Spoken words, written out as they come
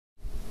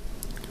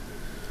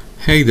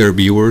Hey there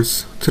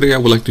viewers, today I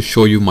would like to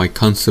show you my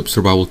concept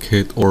survival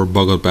kit or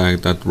bug out bag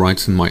that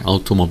rides in my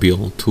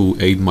automobile to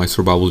aid my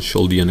survival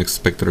should the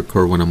unexpected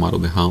occur when I'm out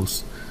of the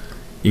house.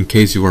 In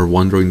case you are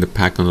wondering, the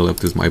pack on the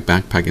left is my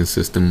backpacking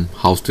system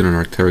housed in an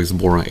Arc'teryx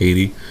Bora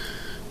 80.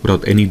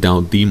 Without any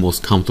doubt the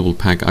most comfortable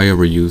pack I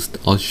ever used.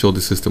 I'll show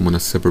the system on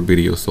a separate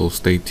video, so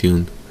stay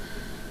tuned.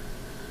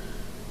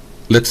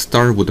 Let's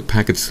start with the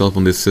pack itself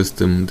on this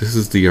system. This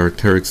is the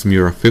Arc'teryx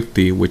Mura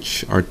 50,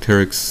 which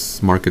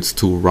Arc'teryx markets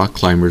to rock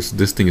climbers.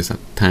 This thing is a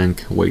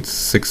tank, weighs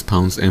 6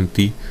 pounds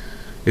empty,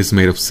 is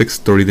made of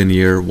 630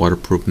 denier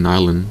waterproof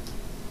nylon.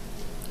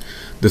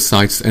 The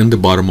sides and the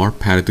bottom are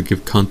padded to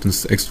give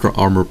contents extra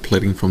armor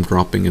plating from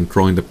dropping and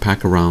throwing the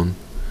pack around.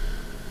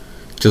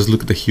 Just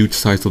look at the huge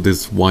size of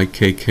these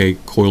YKK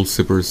coil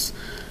zippers.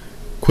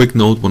 Quick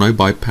note, when I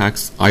buy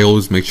packs, I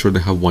always make sure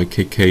they have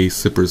YKK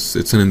zippers.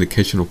 It's an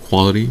indication of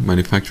quality.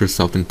 Manufacturers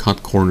often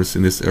cut corners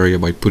in this area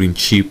by putting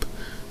cheap,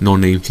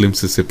 no-name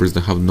flimsy zippers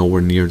that have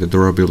nowhere near the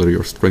durability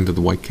or strength that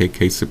the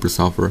YKK zippers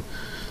offer.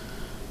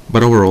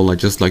 But overall, I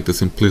just like the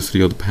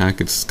simplicity of the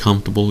pack. It's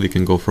comfortable. You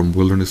can go from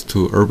wilderness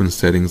to urban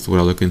settings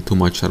without looking too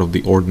much out of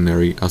the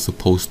ordinary, as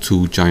opposed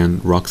to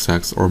giant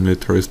rucksacks or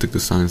militaristic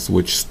designs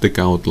which stick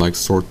out like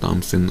sore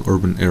thumbs in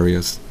urban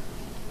areas.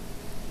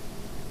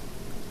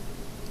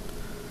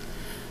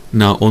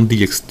 Now on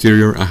the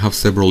exterior I have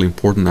several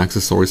important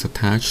accessories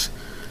attached.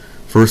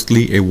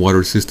 Firstly, a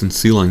water-resistant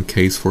seal-line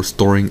case for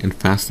storing and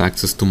fast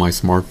access to my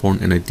smartphone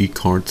and ID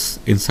cards.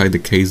 Inside the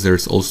case there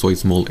is also a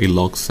small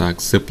A-lock sack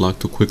ziplock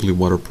to quickly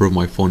waterproof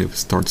my phone if it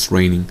starts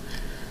raining.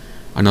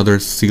 Another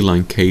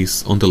seal-line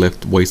case on the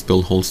left waist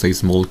belt holds a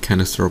small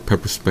canister of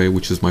pepper spray,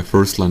 which is my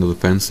first line of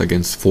defense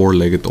against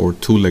four-legged or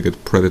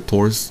two-legged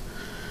predators.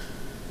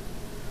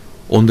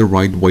 On the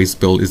right waist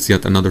belt is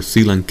yet another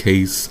seal-line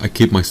case. I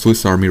keep my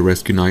Swiss Army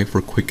rescue knife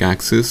for quick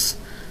access.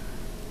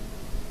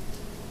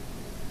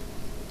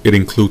 It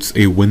includes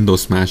a window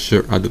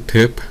smasher at the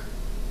tip,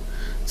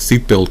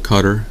 seatbelt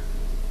cutter,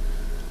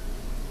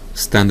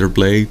 standard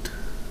blade,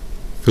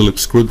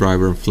 Phillips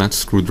screwdriver and flat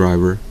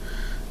screwdriver,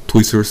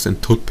 tweezers and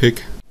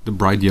toothpick. The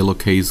bright yellow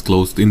case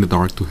glows in the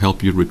dark to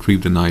help you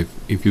retrieve the knife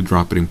if you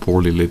drop it in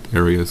poorly lit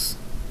areas.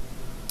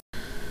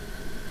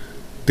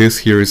 This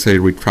here is a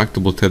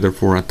retractable tether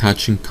for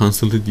attaching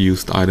constantly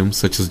used items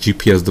such as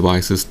GPS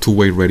devices,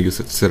 two-way radios,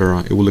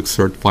 etc. It will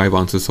exert 5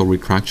 ounces of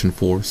retraction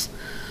force.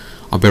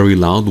 A very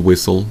loud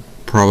whistle,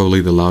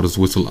 probably the loudest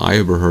whistle I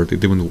ever heard.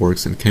 It even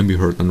works and can be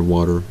heard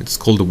underwater. It's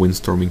called a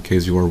windstorm, in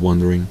case you are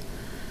wondering.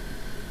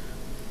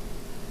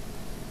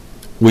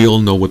 We all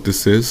know what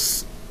this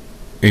is.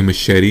 A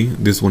machete.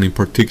 This one in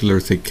particular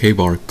is a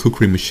K-bar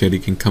cookery machete.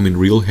 Can come in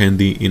real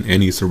handy in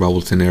any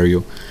survival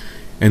scenario.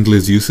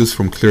 Endless uses,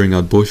 from clearing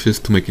out bushes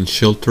to making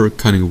shelter,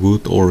 cutting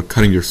wood, or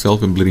cutting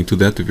yourself and bleeding to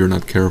death if you're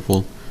not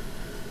careful.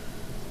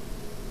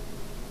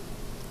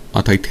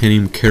 A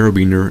titanium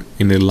carabiner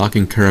and a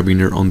locking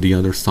carabiner on the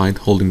other side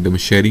holding the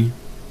machete.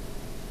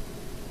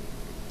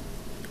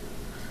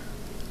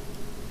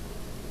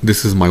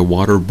 This is my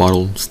water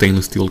bottle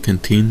stainless steel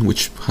canteen,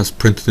 which has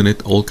printed in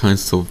it all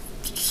kinds of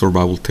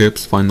survival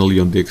tips. Finally,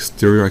 on the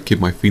exterior I keep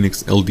my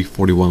Phoenix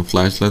LD41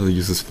 flashlight that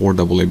uses 4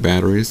 AA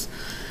batteries.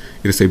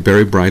 It is a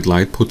very bright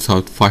light, puts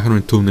out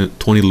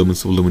 520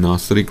 lumens of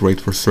luminosity,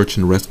 great for search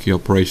and rescue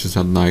operations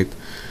at night.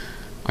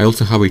 I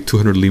also have a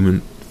 200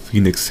 lumen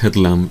Phoenix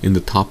headlamp in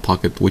the top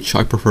pocket, which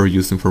I prefer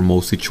using for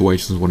most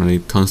situations when I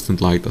need constant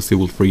light, as it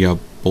will free up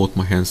both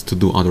my hands to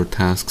do other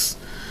tasks.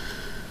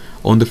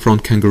 On the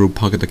front kangaroo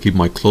pocket I keep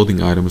my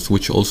clothing items,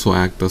 which also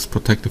act as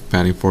protective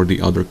padding for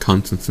the other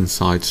contents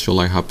inside should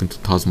I happen to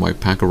toss my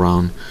pack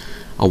around.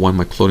 I want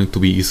my clothing to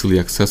be easily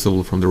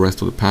accessible from the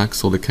rest of the pack,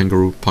 so the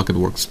kangaroo pocket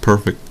works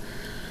perfect.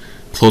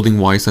 Clothing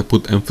wise, I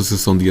put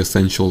emphasis on the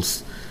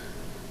essentials: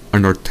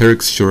 an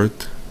Arc'teryx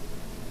shirt,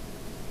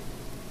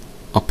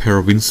 a pair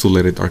of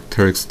insulated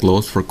Arc'teryx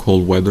gloves for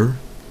cold weather,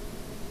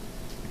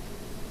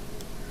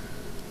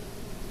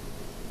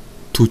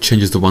 2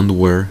 changes of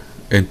underwear,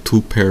 and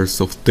 2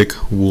 pairs of thick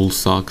wool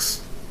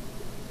socks.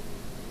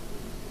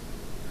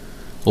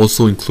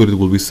 Also included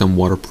will be some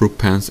waterproof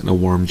pants and a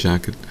warm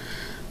jacket.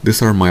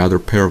 These are my other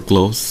pair of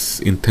gloves,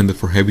 intended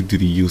for heavy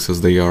duty use,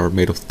 as they are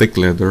made of thick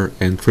leather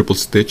and triple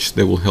stitch.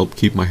 They will help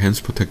keep my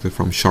hands protected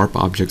from sharp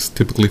objects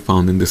typically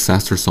found in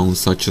disaster zones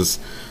such as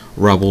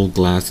rubble,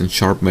 glass, and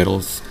sharp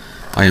metals.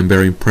 I am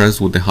very impressed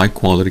with the high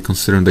quality,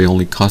 considering they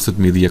only costed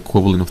me the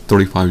equivalent of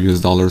 $35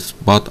 US,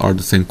 but are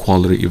the same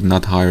quality if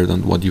not higher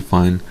than what you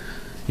find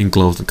in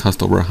gloves that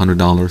cost over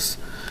 $100.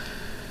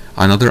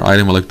 Another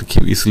item I like to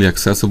keep easily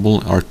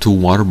accessible are 2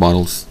 water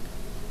bottles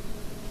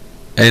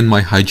and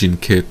my hygiene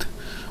kit,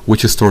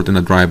 which is stored in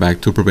a dry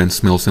bag to prevent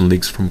smells and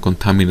leaks from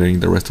contaminating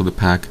the rest of the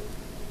pack.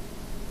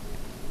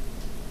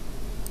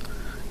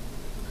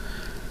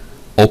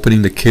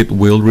 Opening the kit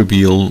will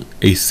reveal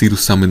a Sea to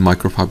Summit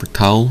microfiber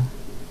towel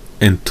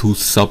and 2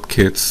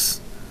 sub-kits.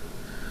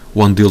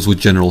 One deals with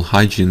general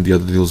hygiene, the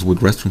other deals with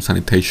restroom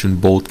sanitation.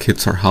 Both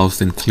kits are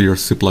housed in clear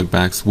Ziploc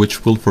bags,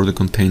 which will further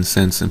contain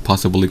scents and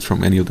possible leaks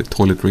from any of the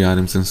toiletry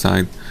items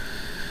inside.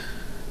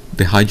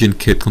 The hygiene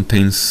kit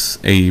contains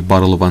a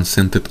bottle of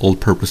unscented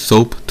all-purpose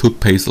soap,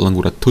 toothpaste along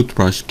with a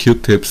toothbrush,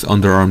 Q-tips,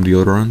 underarm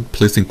deodorant.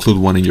 Please include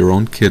one in your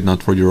own kit,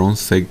 not for your own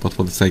sake but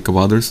for the sake of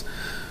others.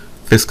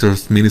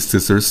 Fiskars mini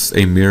scissors,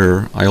 a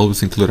mirror. I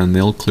always include a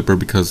nail clipper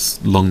because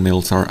long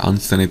nails are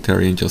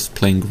unsanitary and just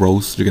plain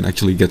gross. You can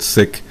actually get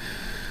sick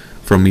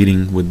from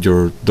eating with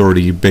your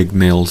dirty big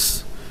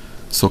nails,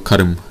 so cut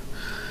them.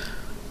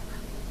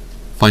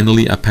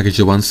 Finally, a package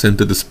of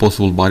unscented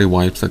disposable body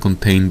wipes that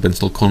contain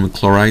benzalkonium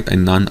chloride, a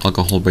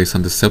non-alcohol based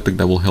antiseptic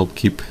that will help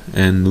keep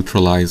and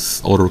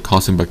neutralize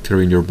odor-causing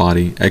bacteria in your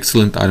body.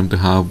 Excellent item to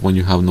have when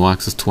you have no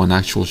access to an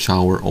actual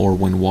shower or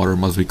when water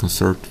must be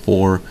conserved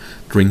for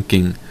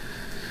drinking.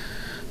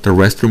 The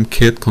restroom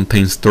kit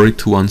contains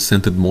 32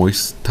 unscented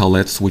moist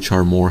towelettes, which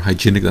are more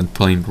hygienic than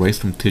plain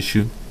restroom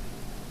tissue.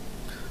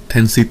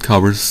 10 seat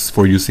covers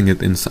for using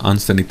it in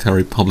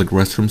unsanitary public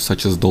restrooms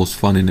such as those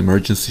found in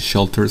emergency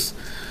shelters.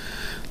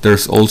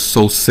 There's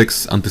also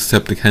 6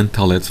 antiseptic hand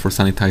towelettes for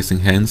sanitizing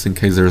hands in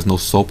case there is no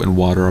soap and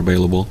water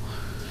available.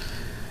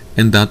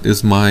 And that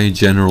is my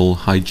general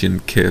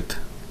hygiene kit.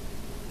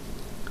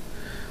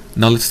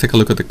 Now let's take a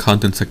look at the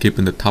contents I keep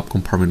in the top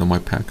compartment of my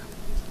pack.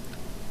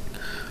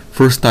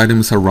 First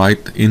item is a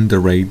Write in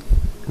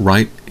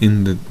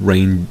the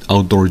Rain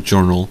outdoor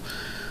journal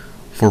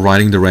for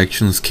writing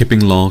directions, keeping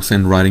logs,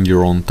 and writing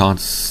your own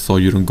thoughts so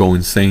you don't go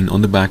insane.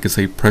 On the back is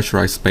a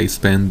pressurized space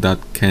pen that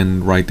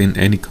can write in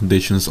any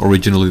conditions,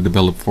 originally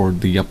developed for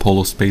the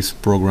Apollo space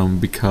program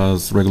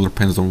because regular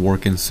pens don't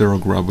work in zero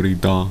gravity,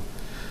 duh.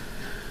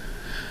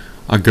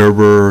 A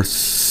Gerber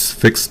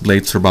fixed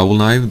blade survival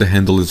knife. The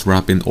handle is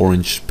wrapped in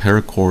orange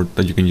paracord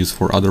that you can use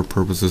for other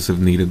purposes if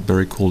needed.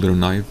 Very cool little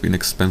knife,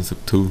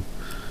 inexpensive too.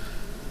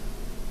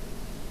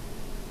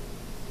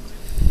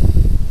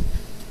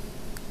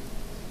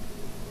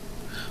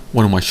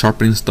 One of my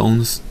sharpening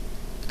stones,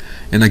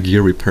 and a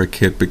gear repair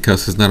kit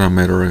because it's not a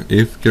matter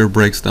if gear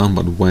breaks down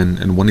but when,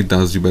 and when it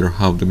does you better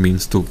have the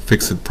means to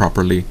fix it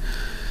properly.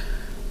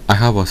 I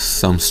have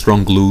some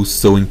strong glue,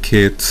 sewing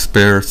kit,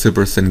 spare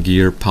zippers and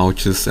gear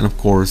pouches, and of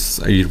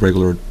course a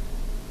regular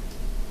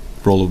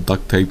roll of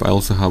duct tape. I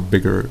also have a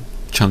bigger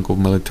chunk of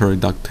military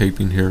duct tape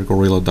in here,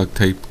 Gorilla duct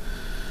tape.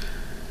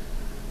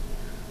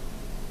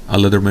 A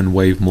Leatherman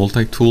Wave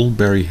multi-tool,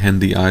 very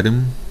handy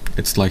item.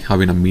 It's like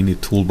having a mini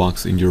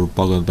toolbox in your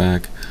bug out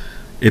bag.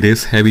 It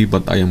is heavy,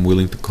 but I am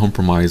willing to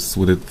compromise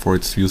with it for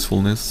its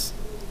usefulness.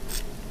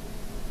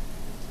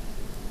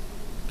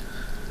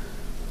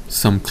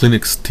 Some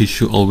Kleenex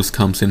tissue always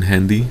comes in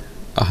handy.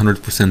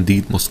 100%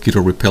 DEET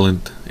mosquito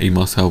repellent, a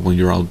must-have when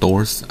you're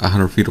outdoors.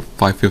 100 feet of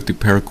 550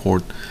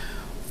 paracord.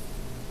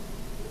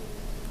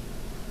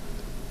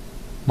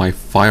 My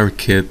fire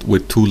kit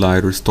with 2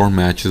 lighters, storm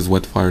matches,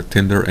 wet fire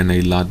tinder, and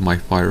a Light My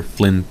Fire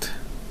flint.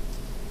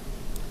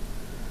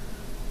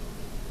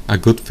 A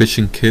good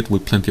fishing kit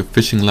with plenty of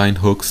fishing line,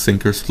 hooks,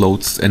 sinkers,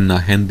 floats, and a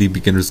handy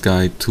beginner's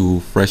guide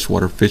to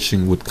freshwater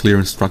fishing with clear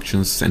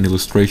instructions and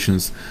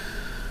illustrations.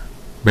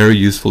 Very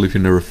useful if you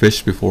never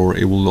fished before.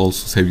 It will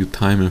also save you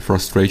time and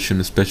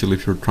frustration, especially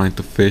if you're trying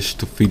to fish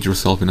to feed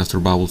yourself in a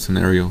survival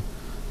scenario.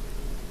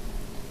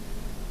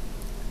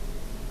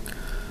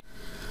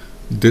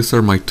 These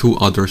are my 2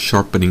 other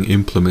sharpening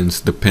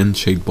implements. The pen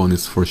shade one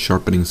is for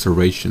sharpening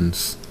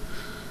serrations.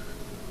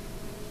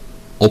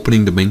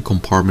 Opening the main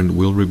compartment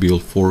will reveal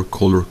 4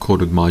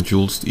 color-coded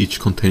modules, each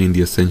containing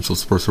the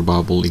essentials for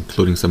survival,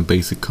 including some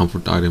basic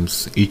comfort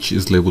items. Each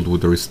is labeled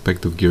with the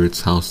respective gear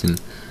it's housing.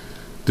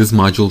 These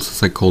modules,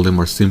 as I call them,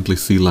 are simply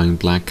C-Line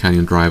Black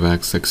Canyon dry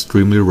bags,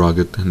 extremely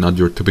rugged, not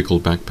your typical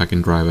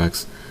backpacking dry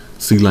bags.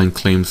 C-Line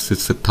claims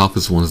it's the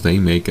toughest ones they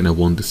make, and I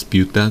won't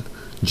dispute that.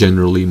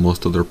 Generally,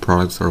 most of their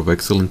products are of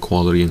excellent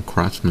quality and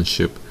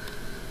craftsmanship.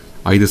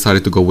 I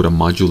decided to go with a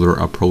modular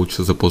approach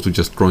as opposed to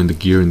just throwing the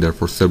gear in there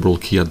for several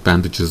key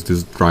advantages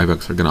these dry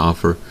bags are going to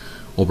offer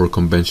over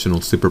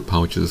conventional zipper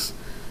pouches.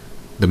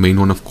 The main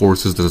one, of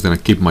course, is that it's going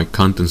to keep my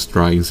contents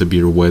dry in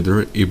severe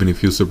weather. Even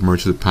if you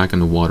submerge the pack in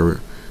the water,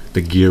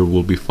 the gear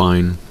will be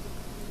fine.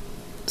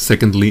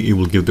 Secondly, it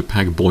will give the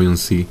pack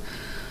buoyancy.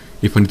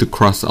 If I need to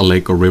cross a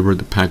lake or river,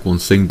 the pack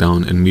won't sink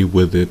down, and me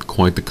with it.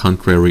 Quite the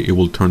contrary, it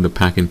will turn the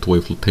pack into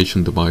a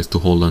flotation device to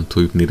hold on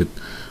to if needed.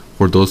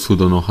 For those who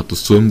don't know how to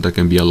swim, that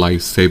can be a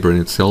lifesaver in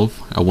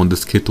itself. I want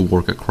this kit to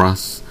work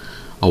across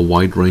a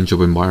wide range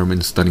of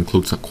environments that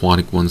includes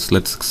aquatic ones.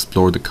 Let's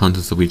explore the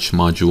contents of each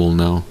module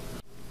now.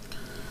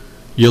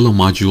 Yellow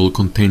module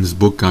contains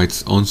book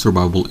guides on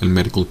survival and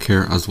medical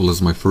care, as well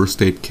as my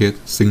first aid kit,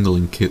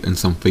 signaling kit, and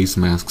some face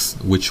masks,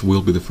 which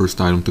will be the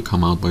first item to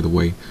come out, by the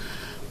way.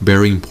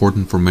 Very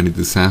important for many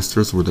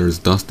disasters where there is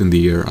dust in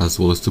the air, as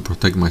well as to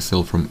protect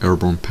myself from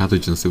airborne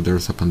pathogens if there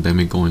is a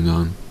pandemic going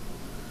on.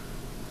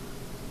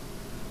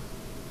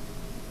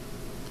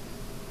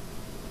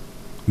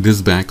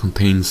 This bag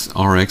contains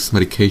RX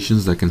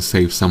medications that can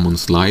save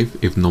someone's life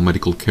if no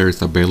medical care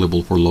is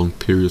available for long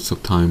periods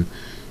of time.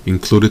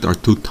 Included are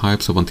 2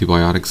 types of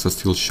antibiotics that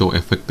still show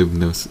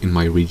effectiveness in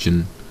my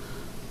region.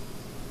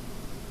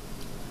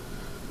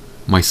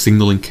 My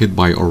signaling kit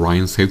by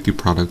Orion Safety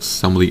Products.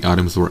 Some of the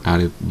items were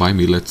added by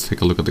me. Let's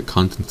take a look at the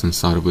contents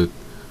inside of it.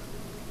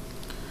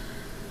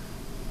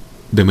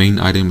 The main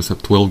item is a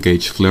 12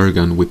 gauge flare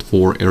gun with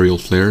 4 aerial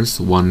flares.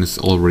 One is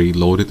already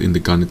loaded in the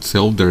gun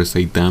itself. There is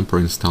a damper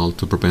installed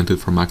to prevent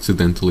it from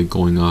accidentally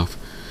going off.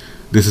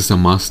 This is a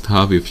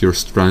must-have if you're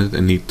stranded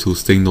and need to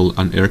signal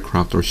an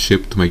aircraft or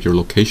ship to make your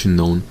location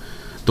known.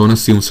 Don't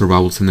assume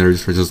survival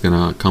scenarios are just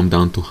gonna come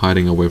down to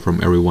hiding away from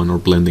everyone or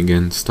blending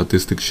in.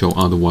 Statistics show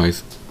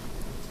otherwise.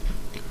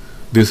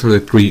 These are the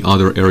 3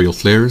 other aerial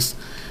flares.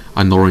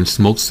 An orange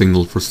smoke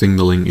signal for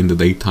signaling in the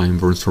daytime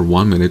burns for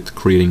 1 minute,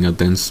 creating a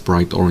dense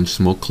bright orange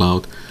smoke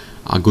cloud.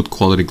 A good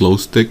quality glow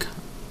stick.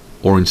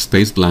 Orange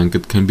space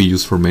blanket can be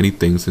used for many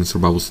things in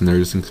survival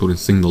scenarios, including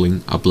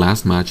signaling. A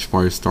blast match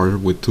fire starter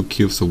with 2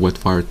 cubes of wet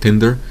fire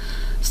tinder.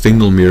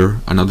 Signal mirror.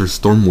 Another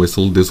storm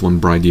whistle, this one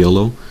bright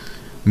yellow.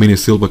 Mini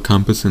silver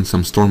compass and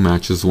some storm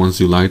matches.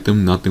 Once you light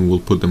them, nothing will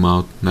put them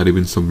out, not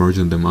even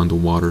submerging them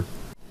underwater.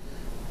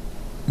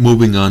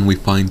 Moving on, we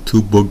find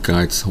 2 book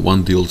guides.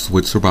 One deals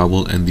with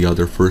survival and the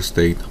other first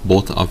aid.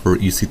 Both offer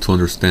easy to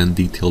understand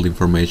detailed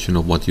information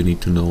of what you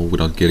need to know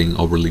without getting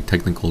overly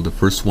technical. The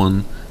first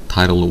one,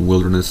 titled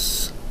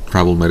Wilderness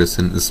Travel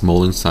Medicine, is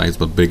small in size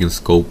but big in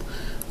scope.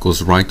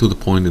 Goes right to the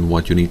point in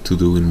what you need to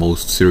do in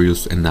most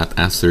serious and not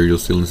as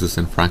serious illnesses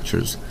and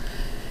fractures.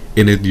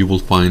 In it you will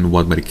find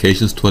what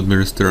medications to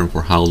administer and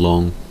for how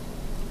long.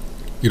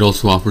 It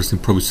also offers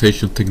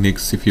improvisation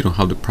techniques if you don't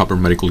have the proper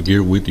medical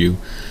gear with you.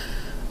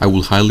 I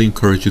will highly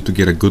encourage you to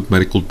get a good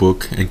medical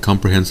book and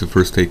comprehensive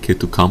first aid kit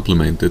to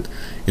complement it.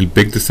 In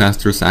big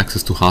disasters,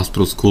 access to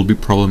hospitals could be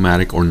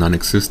problematic or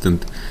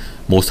non-existent.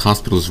 Most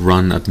hospitals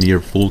run at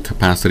near full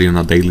capacity on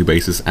a daily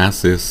basis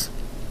as is.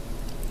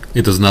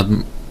 It does not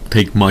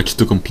take much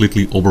to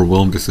completely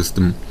overwhelm the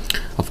system.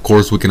 Of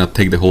course, we cannot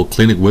take the whole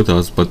clinic with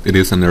us, but it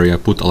is an area I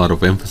put a lot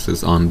of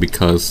emphasis on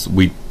because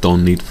we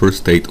don't need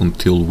first aid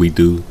until we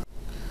do.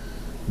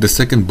 The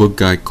second book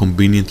guide,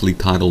 conveniently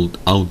titled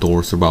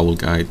Outdoor Survival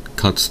Guide,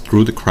 cuts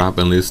through the crap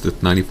and lists the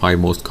 95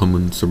 most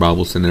common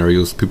survival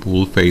scenarios people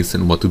will face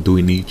and what to do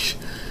in each.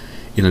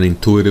 In an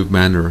intuitive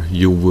manner,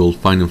 you will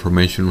find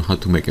information on how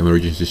to make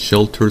emergency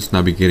shelters,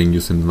 navigating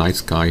using the night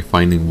sky,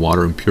 finding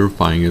water and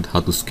purifying it, how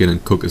to skin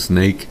and cook a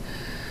snake,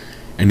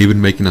 and even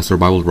making a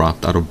survival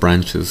raft out of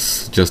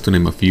branches, just to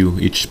name a few.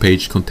 Each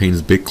page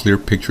contains big clear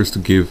pictures to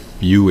give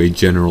you a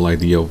general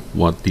idea of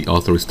what the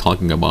author is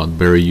talking about.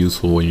 Very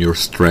useful when you're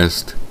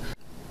stressed.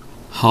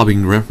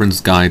 Having reference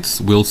guides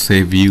will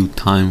save you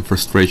time,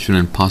 frustration,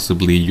 and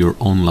possibly your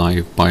own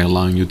life by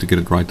allowing you to get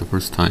it right the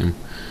first time.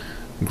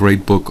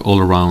 Great book all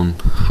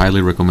around,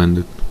 highly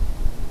recommended.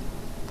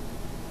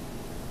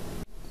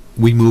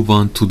 We move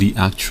on to the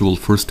actual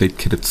first aid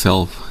kit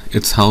itself.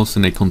 It's housed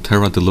in a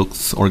Conterra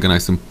Deluxe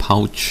organizing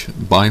pouch,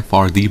 by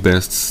far the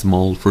best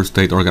small first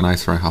aid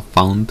organizer I have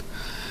found.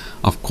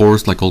 Of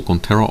course, like all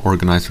Conterra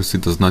organizers,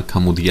 it does not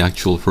come with the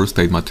actual first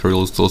aid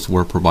materials. Those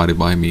were provided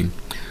by me.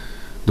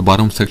 The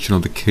bottom section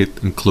of the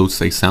kit includes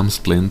a SAM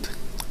splint,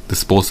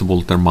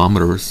 disposable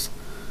thermometers,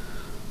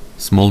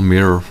 small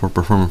mirror for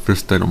performing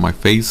first aid on my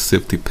face,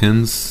 safety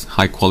pins,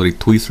 high quality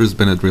tweezers,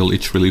 Benadryl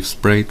itch relief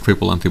spray,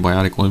 triple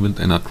antibiotic ointment,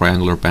 and a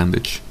triangular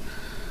bandage.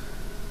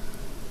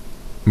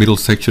 Middle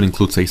section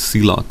includes a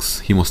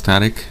Celox,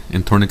 hemostatic,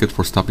 and tourniquet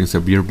for stopping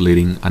severe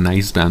bleeding, an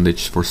ice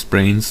bandage for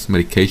sprains,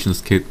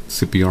 medications kit,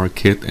 CPR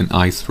kit, and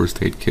ice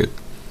first aid kit.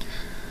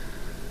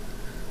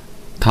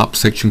 Top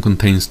section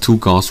contains 2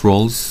 gauze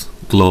rolls,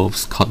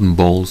 gloves, cotton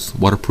balls,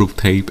 waterproof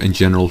tape, and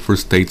general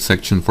first aid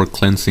section for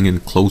cleansing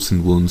and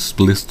closing wounds,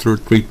 blister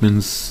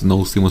treatments,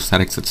 nose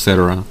hemostatics,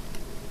 etc.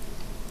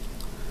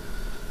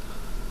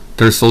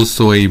 There's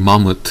also a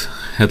Mammoth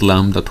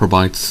headlamp that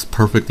provides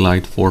perfect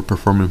light for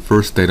performing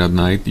first aid at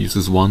night.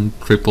 Uses one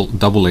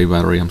AA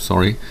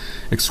battery,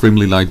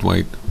 extremely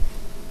lightweight.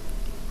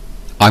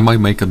 I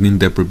might make an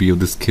in-depth review of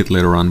this kit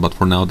later on, but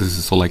for now this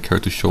is all I care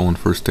to show on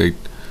first aid.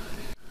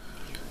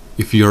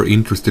 If you are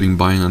interested in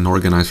buying an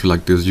organizer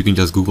like this, you can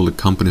just Google the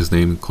company's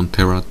name,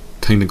 Conterra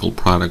Technical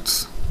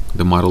Products.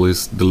 The model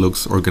is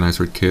Deluxe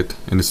Organizer Kit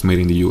and it's made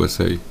in the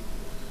USA.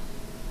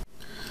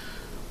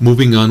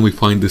 Moving on, we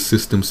find the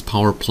system's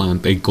power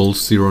plant, a Gold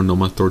Zero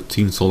Noma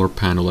 13 solar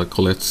panel that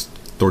collects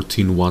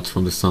 13 watts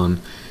from the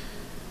sun.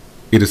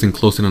 It is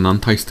enclosed in an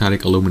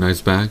anti-static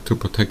aluminized bag to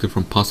protect it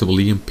from possible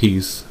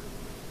EMPs.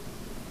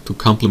 To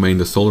complement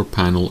the solar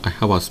panel, I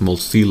have a small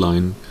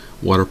C-line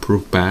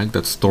waterproof bag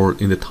that's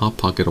stored in the top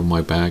pocket of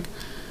my bag.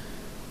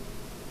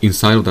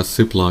 Inside of that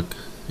Ziploc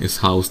is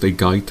housed a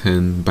Guy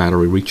 10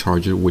 battery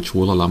recharger, which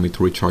will allow me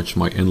to recharge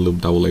my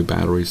N-loop AA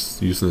batteries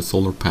using the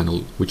solar panel,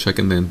 which I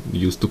can then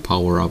use to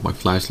power up my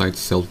flashlight,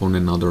 cell phone,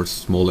 and other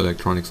small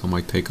electronics I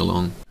might take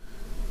along.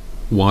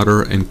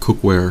 Water and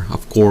cookware.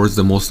 Of course,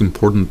 the most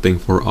important thing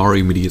for our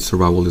immediate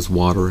survival is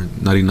water.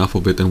 Not enough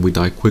of it and we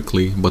die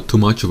quickly, but too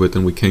much of it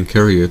and we can't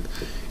carry it.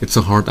 It's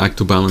a hard act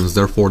to balance,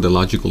 therefore the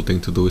logical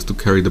thing to do is to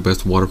carry the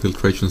best water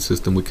filtration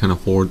system we can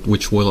afford,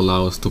 which will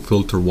allow us to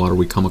filter water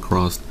we come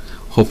across.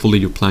 Hopefully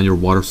you plan your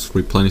water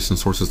replenishing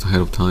sources ahead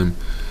of time.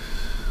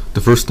 The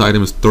first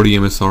item is 30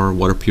 MSR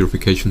water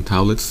purification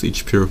tablets.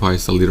 Each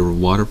purifies a liter of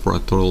water for a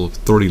total of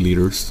 30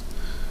 liters.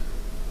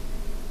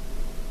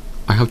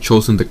 I have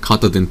chosen the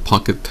Katadyn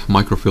Pocket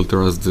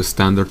microfilter as the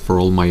standard for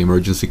all my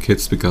emergency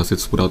kits because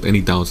it's without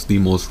any doubts the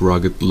most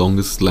rugged,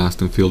 longest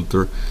lasting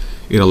filter.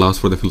 It allows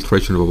for the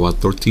filtration of about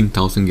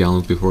 13,000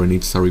 gallons before it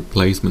needs a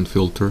replacement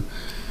filter.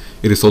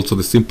 It is also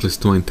the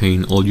simplest to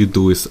maintain. All you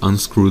do is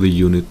unscrew the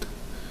unit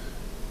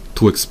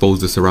to expose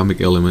the ceramic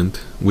element,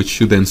 which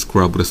you then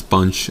scrub with a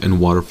sponge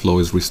and water flow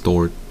is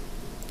restored.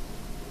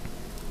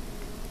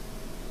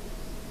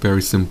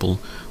 Very simple.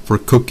 For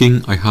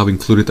cooking, I have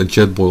included a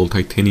Jetboil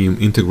titanium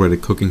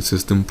integrated cooking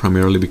system,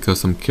 primarily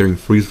because I'm carrying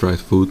freeze-dried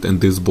food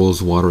and this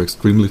boils water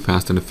extremely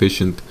fast and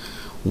efficient.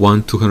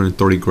 One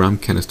 230 gram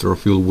canister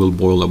of fuel will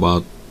boil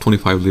about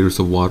 25 liters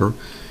of water,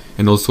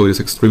 and also it is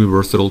extremely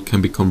versatile,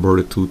 can be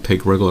converted to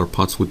take regular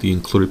pots with the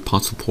included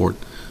pot support.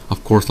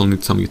 Of course I'll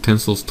need some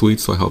utensils to it,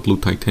 so I have blue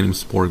titanium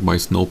spork by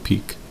Snow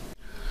Peak.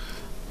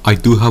 I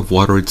do have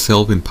water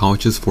itself in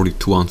pouches,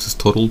 42 ounces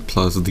total,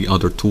 plus the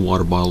other 2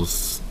 water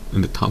bottles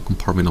in the top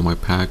compartment of my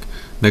pack.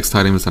 Next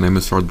item is an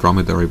MSR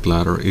dromedary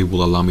bladder. It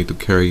will allow me to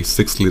carry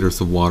 6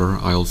 liters of water.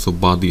 I also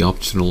bought the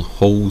optional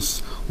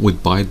hose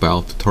with bite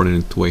valve to turn it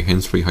into a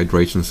hands-free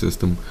hydration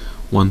system.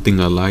 One thing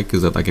I like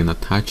is that I can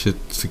attach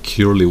it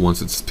securely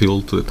once it's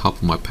filled to the top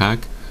of my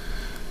pack,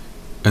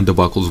 and the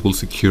buckles will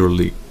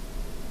securely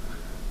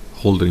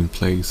hold it in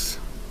place.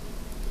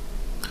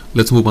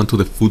 Let's move on to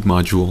the food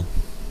module.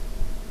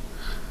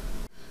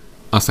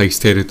 As I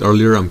stated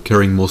earlier, I'm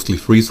carrying mostly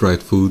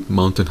freeze-dried food,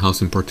 Mountain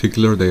House in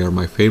particular. They are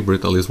my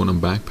favorite, at least when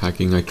I'm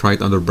backpacking. I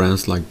tried other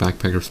brands like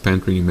Backpacker's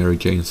Pantry and Mary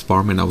Jane's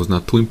Farm, and I was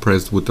not too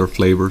impressed with their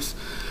flavors,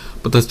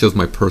 but that's just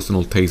my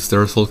personal taste.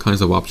 There's all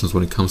kinds of options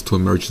when it comes to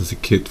emergency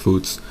kit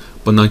foods,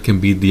 but none can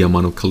beat the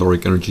amount of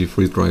caloric energy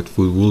freeze-dried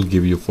food will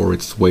give you for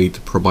its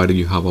weight, provided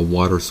you have a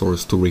water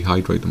source to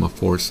rehydrate them, of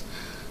course.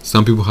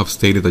 Some people have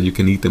stated that you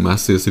can eat them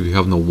as is if you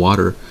have no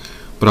water,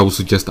 but I would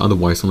suggest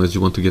otherwise unless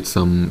you want to get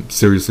some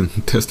serious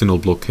intestinal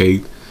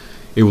blockade.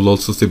 It will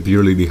also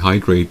severely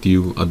dehydrate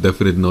you, a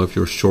definite no if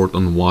you're short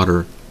on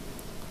water.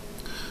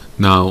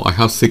 Now, I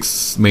have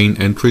 6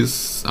 main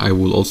entries. I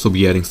will also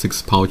be adding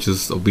 6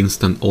 pouches of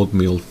instant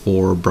oatmeal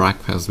for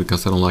breakfast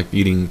because I don't like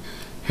eating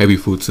heavy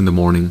foods in the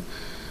morning.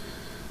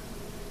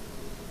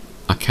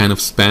 A can of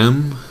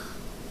Spam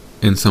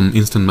and some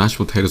instant mashed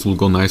potatoes will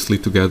go nicely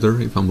together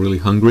if I'm really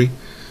hungry.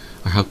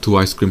 I have 2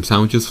 ice cream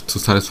sandwiches to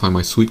satisfy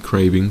my sweet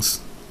cravings.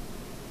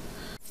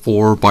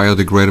 4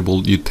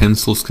 biodegradable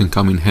utensils can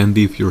come in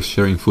handy if you're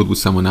sharing food with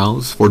someone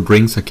else. For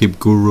drinks, I keep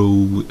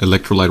Guru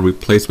electrolyte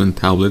replacement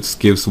tablets,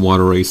 gives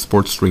water a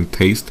sports drink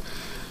taste.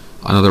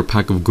 Another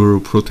pack of Guru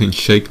protein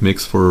shake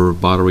mix for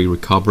battery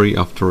recovery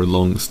after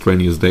long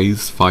strenuous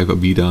days. 5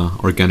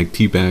 Avida organic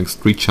tea bags,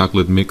 3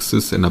 chocolate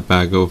mixes, and a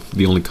bag of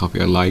the only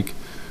coffee I like.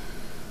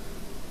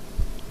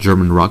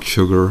 German rock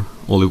sugar,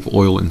 olive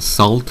oil, and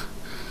salt.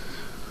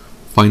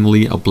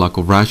 Finally, a block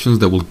of rations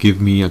that will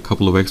give me a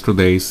couple of extra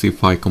days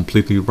if I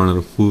completely run out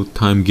of food,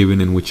 time given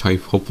in which I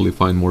hopefully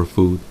find more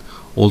food.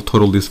 All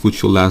total, this food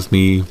should last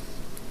me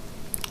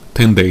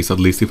 10 days at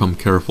least if I'm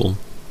careful.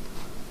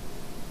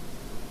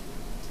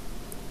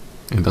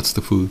 And that's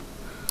the food.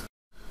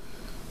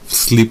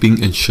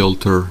 Sleeping and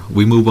shelter.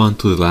 We move on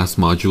to the last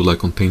module that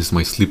contains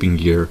my sleeping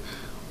gear.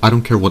 I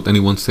don't care what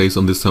anyone says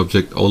on this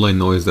subject, all I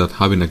know is that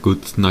having a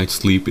good night's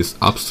sleep is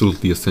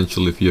absolutely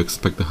essential if you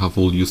expect to have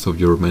full use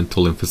of your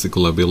mental and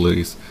physical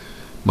abilities.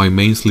 My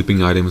main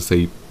sleeping item is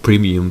a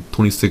premium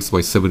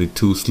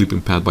 26x72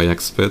 sleeping pad by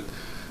XFit,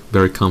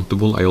 very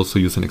comfortable. I also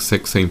use an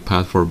exact same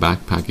pad for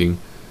backpacking.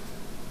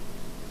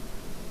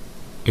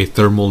 A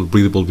thermal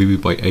breathable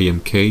BB by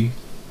AMK.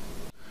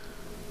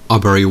 A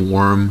very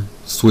warm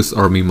Swiss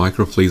Army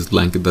microfleece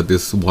blanket that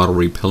is water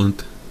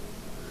repellent.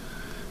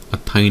 A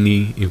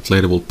tiny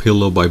inflatable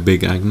pillow by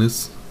Big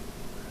Agnes.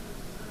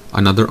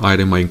 Another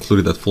item I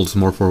included that falls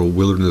more for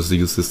wilderness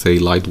use is a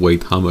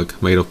lightweight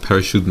hammock made of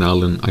parachute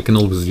nylon. I can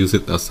always use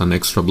it as an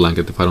extra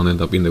blanket if I don't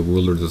end up in the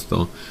wilderness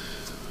though.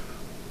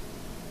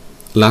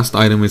 Last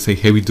item is a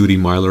heavy-duty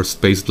Mylar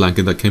space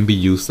blanket that can be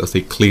used as a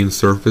clean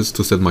surface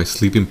to set my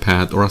sleeping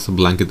pad or as a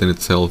blanket in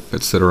itself,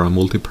 etc. A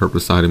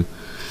multi-purpose item.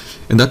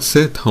 And that's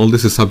it. All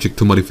this is subject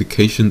to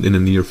modification in the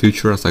near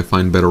future as I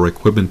find better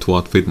equipment to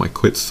outfit my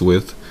kits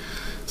with.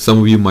 Some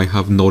of you might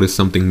have noticed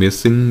something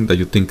missing that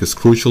you think is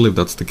crucial. If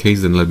that's the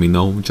case, then let me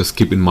know. Just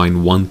keep in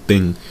mind one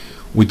thing.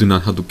 We do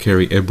not have to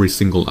carry every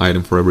single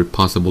item for every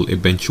possible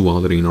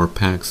eventuality in our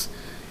packs.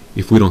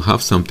 If we don't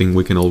have something,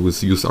 we can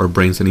always use our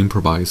brains and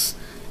improvise.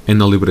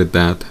 And I'll leave it at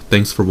that.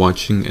 Thanks for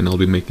watching, and I'll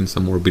be making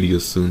some more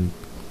videos soon.